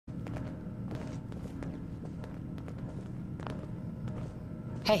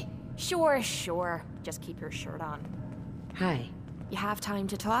Hey. Sure, sure. Just keep your shirt on. Hi. You have time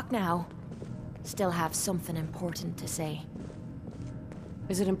to talk now. Still have something important to say.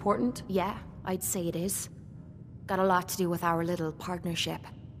 Is it important? Yeah, I'd say it is. Got a lot to do with our little partnership.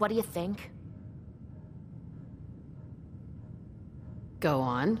 What do you think? Go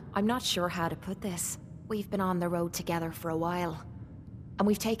on. I'm not sure how to put this. We've been on the road together for a while. And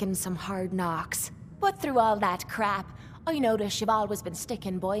we've taken some hard knocks. But through all that crap, I notice you've always been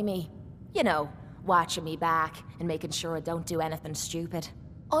sticking by me. You know, watching me back and making sure I don't do anything stupid.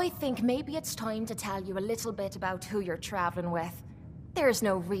 I think maybe it's time to tell you a little bit about who you're traveling with. There's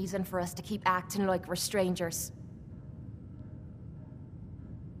no reason for us to keep acting like we're strangers.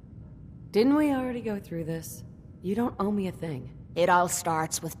 Didn't we already go through this? You don't owe me a thing. It all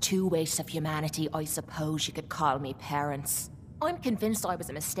starts with two wastes of humanity I suppose you could call me parents. I'm convinced I was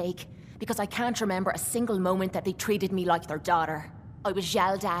a mistake, because I can't remember a single moment that they treated me like their daughter. I was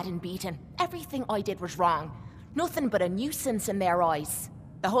yelled at and beaten. Everything I did was wrong. Nothing but a nuisance in their eyes.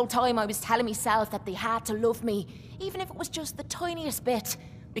 The whole time I was telling myself that they had to love me, even if it was just the tiniest bit,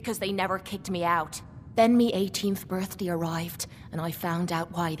 because they never kicked me out. Then me 18th birthday arrived, and I found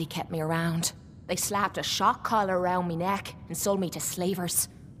out why they kept me around. They slapped a shock collar around my neck and sold me to slavers.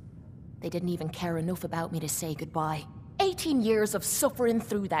 They didn't even care enough about me to say goodbye. 18 years of suffering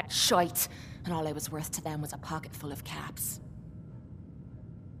through that shite, and all I was worth to them was a pocket full of caps.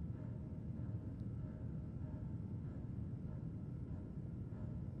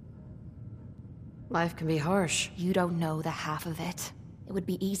 Life can be harsh. You don't know the half of it. It would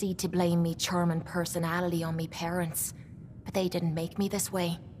be easy to blame me charming personality on me parents, but they didn't make me this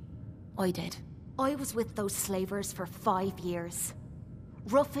way. I did. I was with those slavers for 5 years.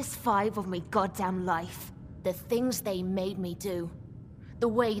 Roughest 5 of me goddamn life. The things they made me do. The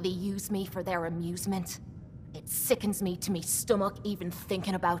way they used me for their amusement. It sickens me to me stomach even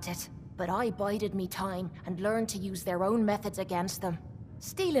thinking about it. But I bided me time and learned to use their own methods against them.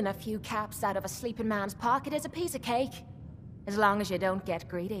 Stealing a few caps out of a sleeping man's pocket is a piece of cake. As long as you don't get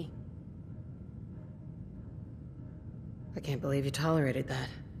greedy. I can't believe you tolerated that.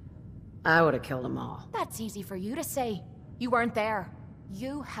 I would have killed them all. That's easy for you to say. You weren't there.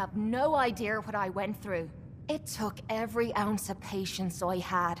 You have no idea what I went through. It took every ounce of patience I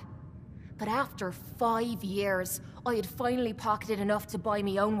had. But after 5 years, I had finally pocketed enough to buy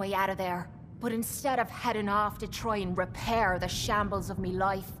me own way out of there. But instead of heading off to try and repair the shambles of me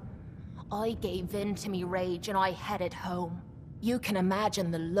life, I gave in to me rage and I headed home. You can imagine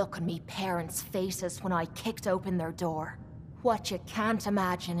the look on me parents' faces when I kicked open their door. What you can't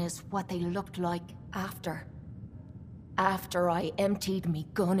imagine is what they looked like after. After I emptied me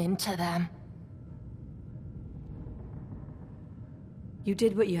gun into them. You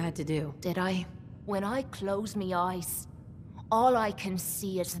did what you had to do. Did I? When I close me eyes, all I can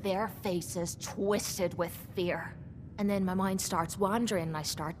see is their faces twisted with fear. And then my mind starts wandering and I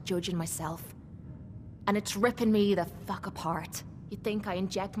start judging myself. And it's ripping me the fuck apart. You'd think I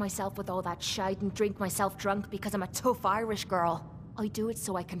inject myself with all that shite and drink myself drunk because I'm a tough Irish girl. I do it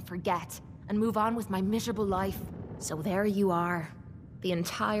so I can forget and move on with my miserable life. So there you are. The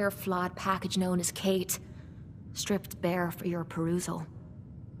entire flawed package known as Cait. Stripped bare for your perusal.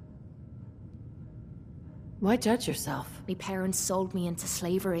 Why judge yourself? My parents sold me into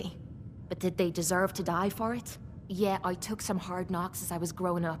slavery. But did they deserve to die for it? Yeah, I took some hard knocks as I was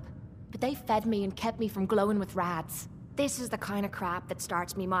growing up. But they fed me and kept me from glowing with rads. This is the kind of crap that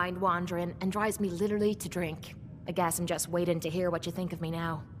starts me mind wandering and drives me literally to drink. I guess I'm just waiting to hear what you think of me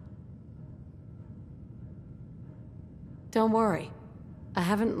now. Don't worry. I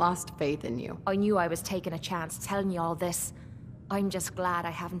haven't lost faith in you. I knew I was taking a chance telling you all this. I'm just glad I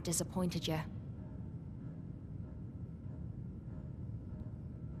haven't disappointed you.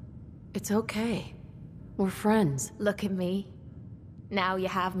 It's okay. We're friends. Look at me. Now you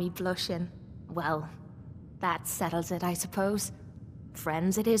have me blushing. Well, that settles it, I suppose.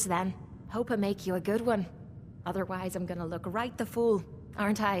 Friends it is then. Hope I make you a good one. Otherwise I'm gonna look right the fool,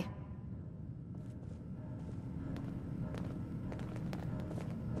 aren't I?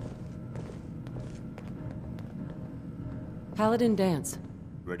 Paladin dance.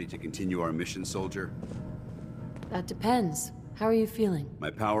 Ready to continue our mission, soldier? That depends. How are you feeling? My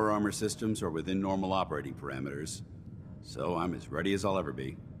power armor systems are within normal operating parameters, so I'm as ready as I'll ever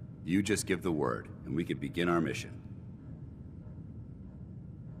be. You just give the word, and we can begin our mission.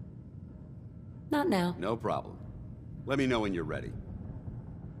 Not now. No problem. Let me know when you're ready.